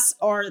DBS,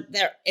 or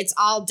it's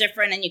all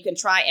different and you can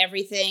try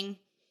everything?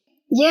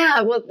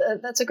 Yeah, well,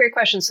 that's a great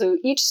question. So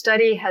each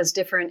study has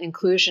different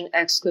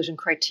inclusion-exclusion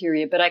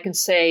criteria, but I can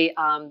say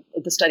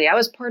the study I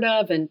was part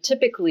of, and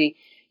typically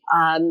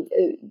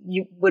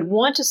you would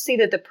want to see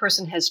that the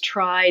person has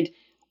tried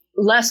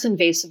less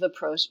invasive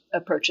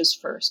approaches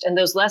first. And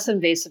those less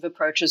invasive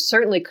approaches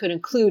certainly could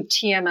include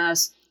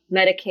TMS,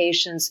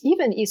 medications,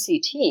 even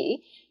ECT,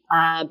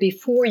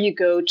 before you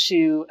go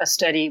to a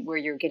study where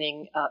you're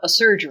getting a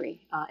surgery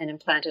and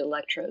implanted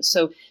electrodes.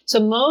 So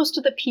most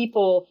of the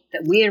people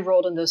that we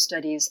enrolled in those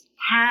studies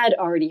had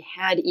already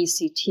had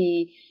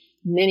ECT.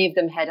 Many of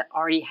them had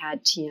already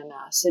had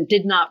TMS. It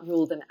did not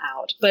rule them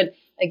out. But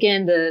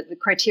again, the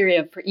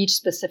criteria for each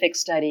specific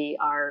study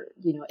are,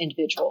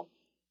 individual.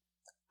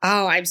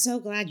 Oh, I'm so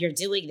glad you're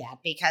doing that,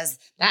 because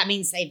that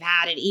means they've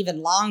had it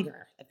even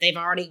longer if they've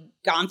already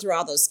gone through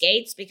all those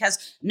gates,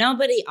 because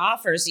nobody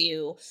offers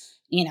you,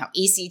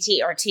 ECT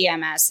or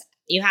TMS.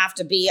 You have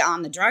to be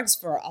on the drugs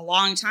for a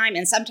long time.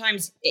 And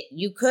sometimes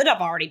you could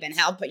have already been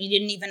helped, but you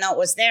didn't even know it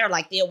was there.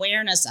 Like the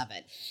awareness of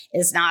it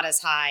is not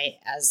as high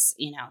as,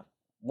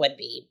 would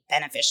be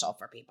beneficial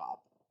for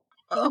people.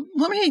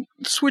 Let me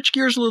switch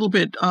gears a little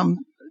bit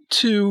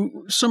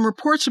to some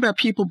reports about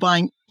people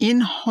buying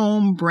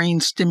in-home brain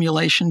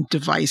stimulation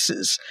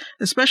devices,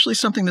 especially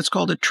something that's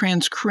called a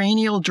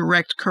transcranial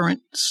direct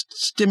current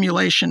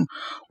stimulation,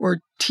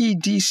 or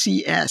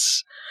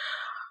TDCS.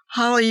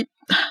 Holly,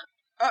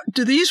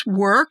 do these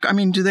work? I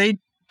mean, do they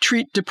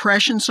treat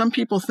depression? Some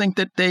people think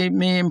that they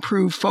may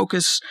improve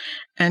focus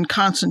and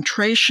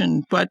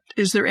concentration, but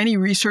is there any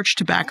research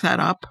to back that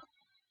up?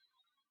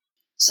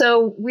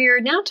 So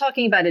we're now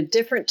talking about a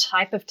different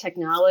type of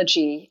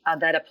technology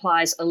that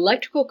applies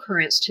electrical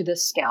currents to the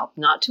scalp,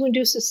 not to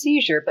induce a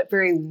seizure, but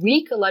very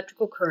weak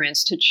electrical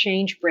currents to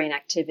change brain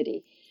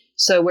activity.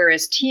 So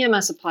whereas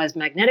TMS applies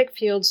magnetic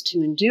fields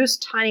to induce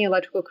tiny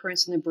electrical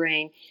currents in the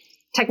brain,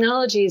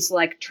 technologies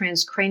like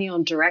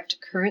transcranial direct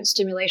current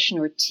stimulation,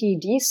 or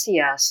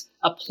TDCS,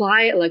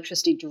 apply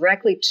electricity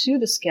directly to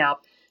the scalp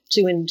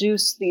to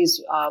induce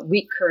these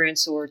weak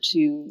currents or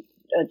to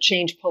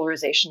change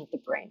polarization of the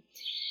brain.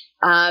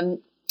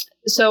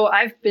 So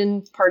I've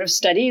been part of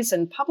studies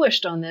and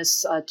published on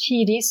this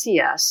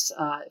TDCS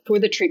for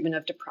the treatment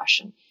of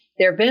depression.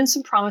 There have been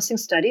some promising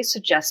studies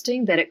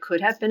suggesting that it could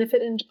have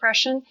benefit in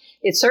depression.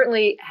 It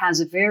certainly has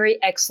a very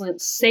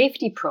excellent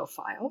safety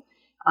profile.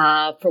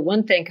 For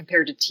one thing,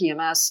 compared to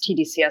TMS,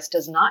 TDCS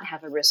does not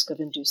have a risk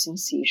of inducing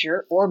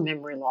seizure or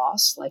memory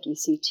loss like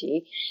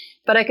ECT.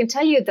 But I can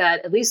tell you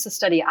that at least the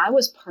study I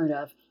was part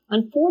of,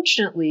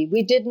 unfortunately,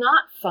 we did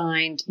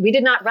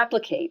not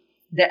replicate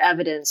the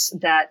evidence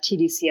that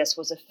TDCS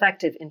was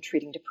effective in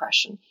treating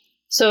depression.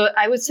 So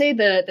I would say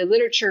the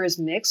literature is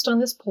mixed on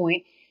this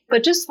point,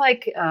 but just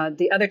like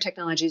the other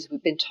technologies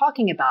we've been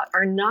talking about,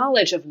 our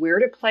knowledge of where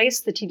to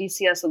place the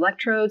TDCS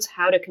electrodes,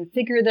 how to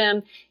configure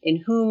them, in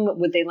whom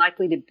would they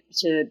likely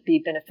to be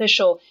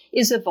beneficial,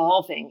 is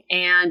evolving,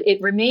 and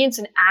it remains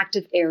an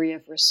active area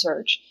of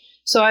research.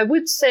 So I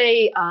would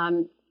say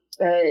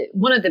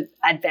one of the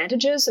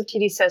advantages of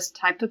TDCS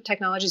type of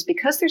technologies,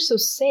 because they're so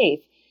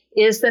safe,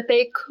 is that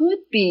they could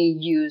be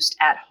used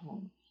at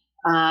home.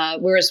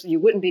 Whereas you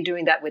wouldn't be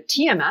doing that with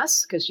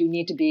TMS because you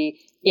need to be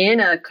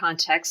in a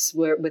context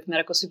with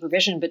medical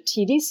supervision. But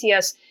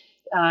TDCS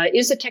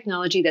is a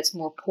technology that's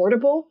more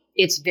portable.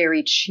 It's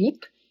very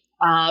cheap.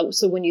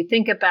 So when you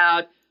think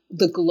about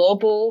the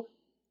global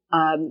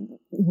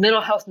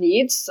mental health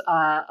needs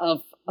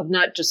of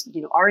not just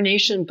our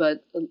nation,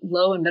 but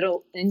low and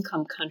middle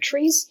income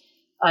countries,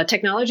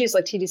 technologies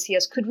like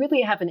TDCS could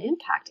really have an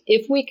impact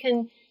if we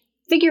can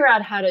figure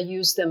out how to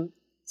use them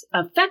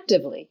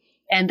effectively.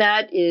 And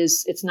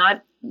it's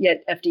not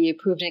yet FDA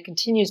approved, and it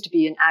continues to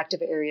be an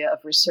active area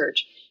of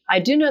research. I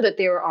do know that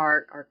there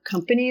are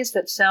companies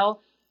that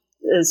sell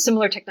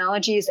similar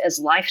technologies as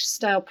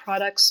lifestyle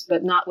products,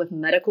 but not with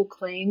medical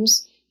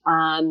claims.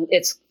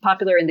 It's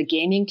popular in the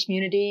gaming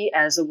community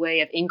as a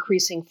way of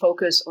increasing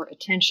focus or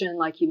attention,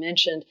 like you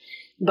mentioned.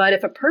 But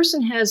if a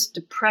person has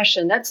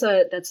depression, that's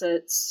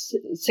a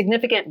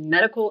significant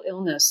medical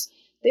illness.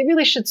 They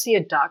really should see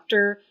a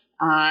doctor,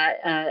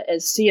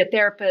 see a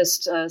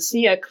therapist,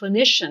 see a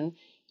clinician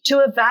to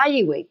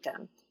evaluate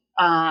them,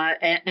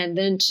 and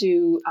then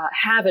to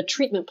have a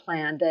treatment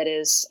plan that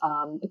is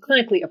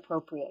clinically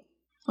appropriate.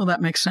 Well,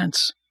 that makes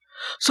sense.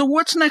 So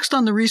what's next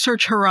on the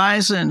research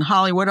horizon?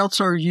 Holly, what else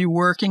are you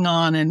working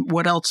on, and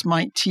what else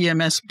might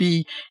TMS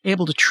be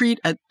able to treat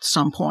at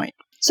some point?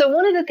 So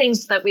one of the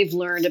things that we've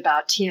learned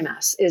about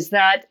TMS is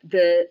that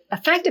the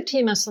effect of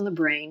TMS on the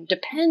brain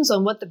depends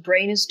on what the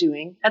brain is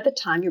doing at the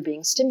time you're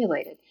being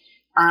stimulated.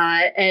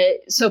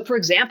 So, for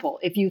example,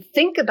 if you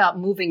think about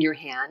moving your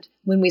hand,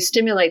 when we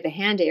stimulate the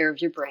hand area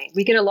of your brain,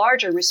 we get a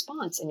larger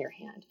response in your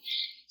hand.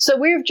 So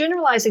we're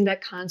generalizing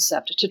that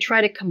concept to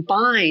try to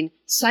combine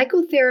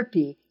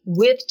psychotherapy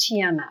with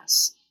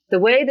TMS. The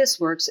way this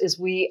works is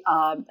we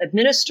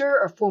administer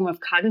a form of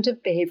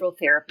cognitive behavioral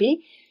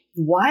therapy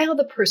while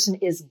the person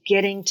is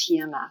getting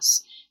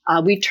TMS.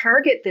 We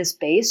target this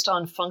based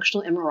on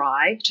functional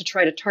MRI to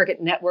try to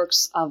target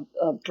networks of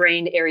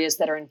brain areas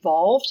that are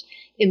involved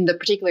in the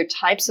particular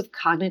types of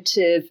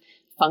cognitive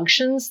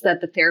functions that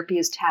the therapy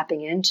is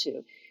tapping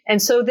into.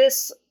 And so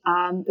this,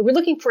 we're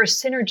looking for a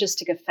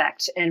synergistic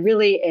effect and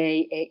really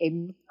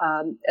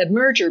a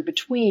merger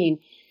between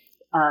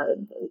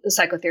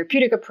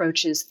psychotherapeutic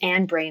approaches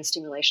and brain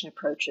stimulation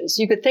approaches.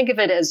 You could think of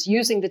it as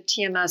using the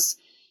TMS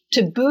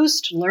to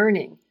boost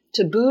learning,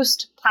 to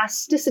boost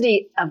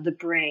plasticity of the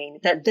brain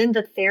that then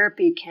the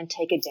therapy can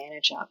take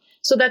advantage of.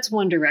 So that's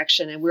one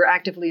direction, and we're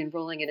actively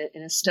enrolling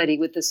in a study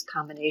with this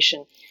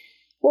combination.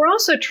 We're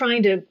also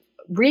trying to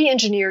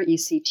re-engineer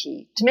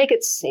ECT to make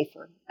it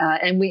safer,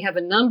 and we have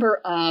a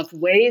number of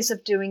ways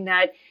of doing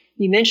that.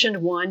 You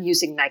mentioned one,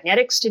 using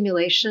magnetic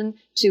stimulation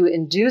to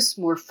induce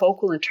more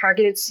focal and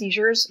targeted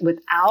seizures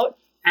without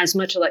as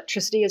much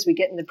electricity as we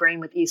get in the brain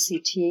with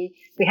ECT.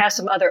 We have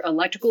some other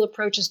electrical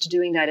approaches to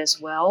doing that as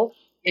well.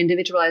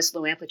 Individualized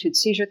low-amplitude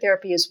seizure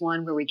therapy is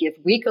one where we give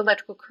weak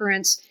electrical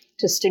currents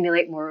to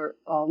stimulate more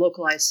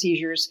localized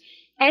seizures.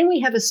 And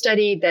we have a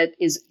study that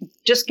is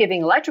just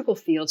giving electrical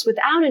fields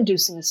without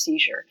inducing a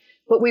seizure.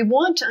 What we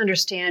want to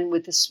understand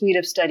with the suite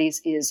of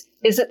studies is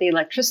it the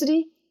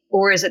electricity,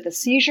 or is it the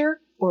seizure,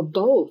 or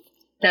both,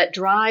 that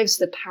drives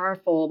the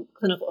powerful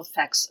clinical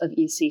effects of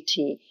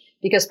ECT?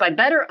 Because by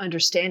better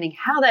understanding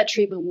how that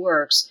treatment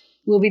works,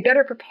 we'll be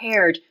better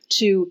prepared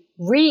to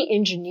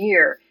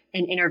re-engineer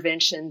an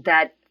intervention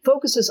that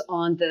focuses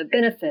on the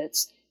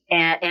benefits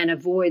and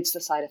avoids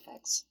the side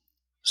effects.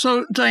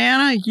 So,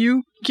 Diana,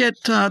 you get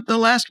the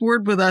last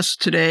word with us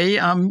today.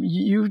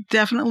 You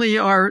definitely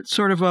are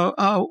sort of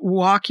a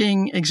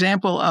walking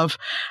example of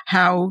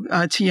how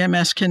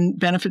TMS can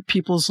benefit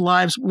people's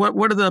lives.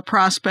 What are the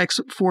prospects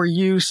for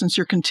you since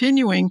you're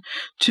continuing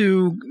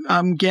to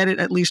get it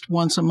at least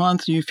once a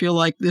month? Do you feel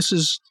like this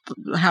is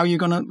how you're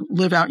going to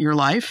live out your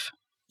life?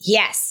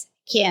 Yes.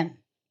 Kim,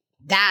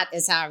 that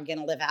is how I'm going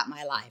to live out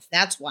my life.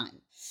 That's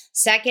one.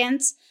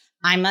 Second,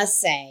 I must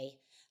say,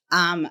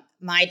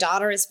 my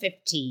daughter is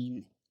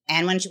 15.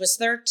 And when she was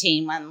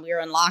 13, when we were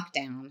in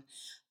lockdown,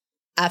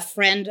 a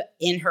friend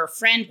in her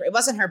friend, it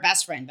wasn't her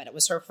best friend, but it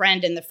was her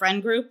friend in the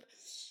friend group.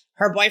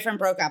 Her boyfriend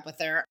broke up with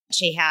her.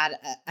 She had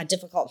a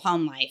difficult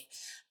home life.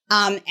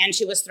 And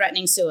she was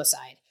threatening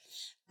suicide.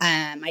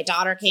 My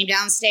daughter came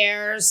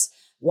downstairs,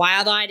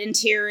 wild-eyed and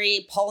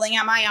teary, pulling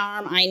at my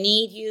arm. I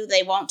need you.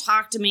 They won't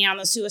talk to me on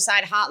the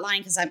suicide hotline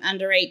because I'm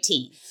under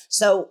 18.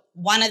 So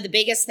one of the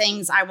biggest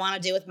things I want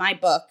to do with my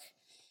book,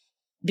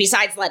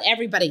 besides let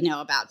everybody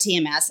know about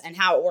TMS and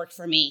how it worked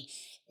for me,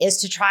 is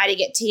to try to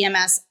get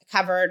TMS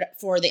covered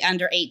for the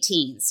under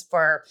 18s,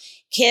 for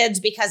kids,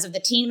 because of the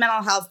teen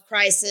mental health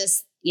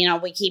crisis,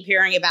 we keep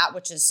hearing about,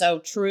 which is so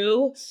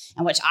true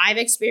and which I've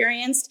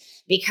experienced,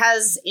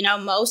 because,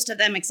 most of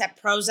them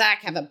except Prozac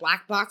have a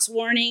black box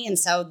warning. And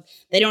so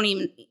they don't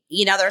even,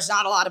 there's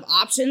not a lot of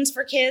options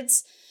for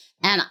kids.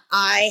 And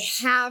I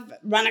have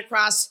run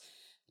across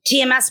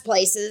TMS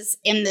places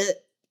in the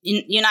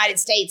United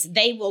States.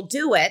 They will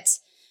do it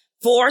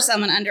for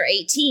someone under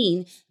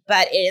 18,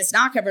 but it is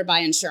not covered by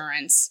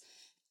insurance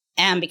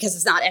because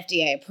it's not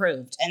FDA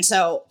approved. And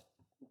so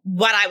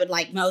what I would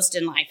like most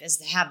in life is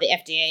to have the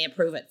FDA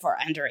approve it for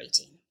under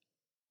 18.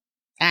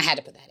 And I had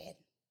to put that in.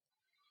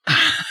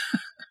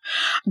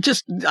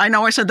 I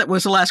know I said that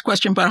was the last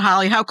question, but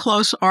Holly, how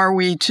close are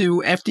we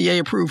to FDA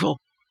approval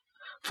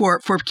for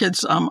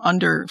kids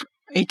under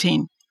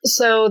 18?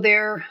 So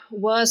there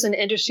was an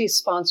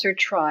industry-sponsored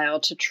trial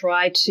to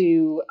try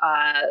to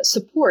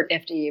support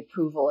FDA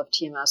approval of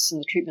TMS in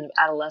the treatment of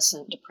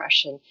adolescent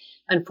depression.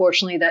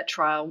 Unfortunately, that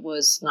trial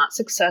was not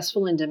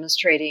successful in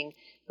demonstrating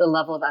the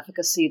level of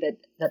efficacy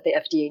that the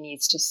FDA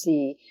needs to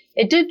see.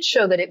 It did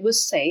show that it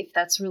was safe.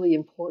 That's really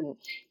important.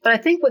 But I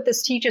think what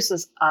this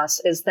teaches us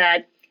is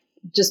that,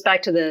 just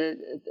back to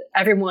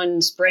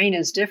everyone's brain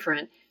is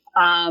different.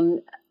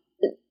 The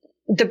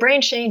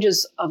brain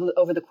changes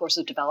over the course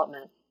of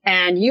development.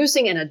 And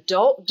using an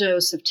adult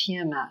dose of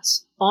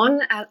TMS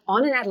on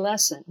an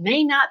adolescent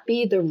may not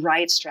be the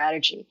right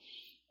strategy.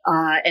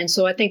 And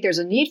so I think there's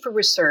a need for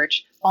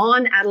research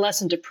on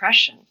adolescent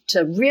depression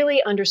to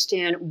really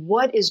understand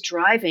what is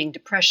driving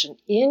depression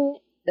in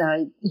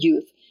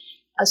youth,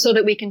 so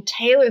that we can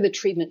tailor the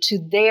treatment to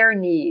their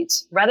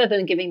needs rather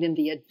than giving them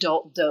the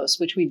adult dose,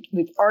 which we've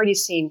already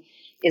seen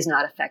is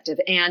not effective.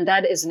 And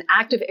that is an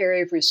active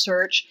area of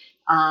research.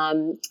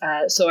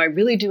 So I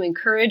really do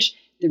encourage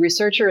the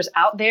researchers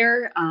out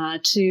there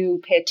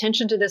to pay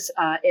attention to this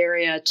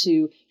area,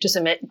 to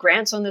submit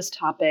grants on this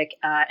topic,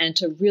 and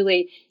to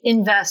really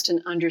invest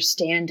in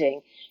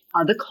understanding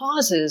the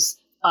causes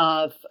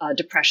of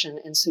depression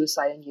and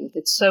suicide in youth.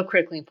 It's so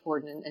critically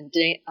important. And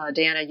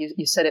Diana,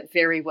 you said it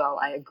very well.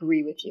 I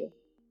agree with you.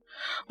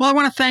 Well, I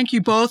want to thank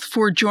you both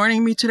for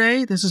joining me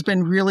today. This has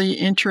been really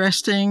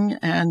interesting,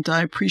 and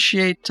I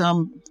appreciate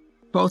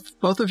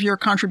both of your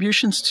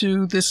contributions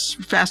to this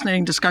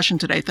fascinating discussion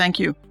today. Thank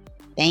you.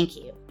 Thank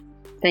you.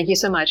 Thank you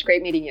so much.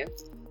 Great meeting you.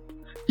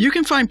 You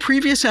can find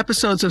previous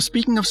episodes of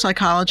Speaking of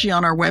Psychology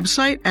on our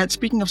website at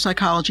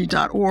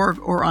speakingofpsychology.org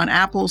or on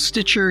Apple,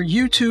 Stitcher,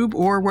 YouTube,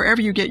 or wherever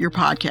you get your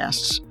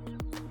podcasts.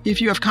 If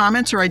you have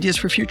comments or ideas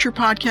for future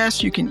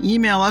podcasts, you can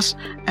email us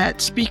at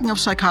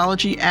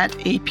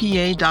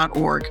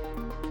speakingofpsychology@apa.org.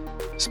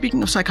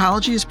 Speaking of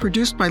Psychology is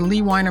produced by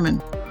Lee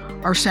Weinerman.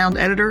 Our sound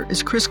editor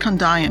is Chris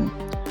Kondayan.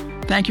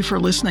 Thank you for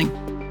listening.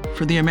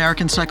 For the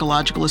American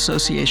Psychological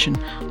Association,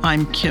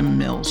 I'm Kim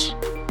Mills.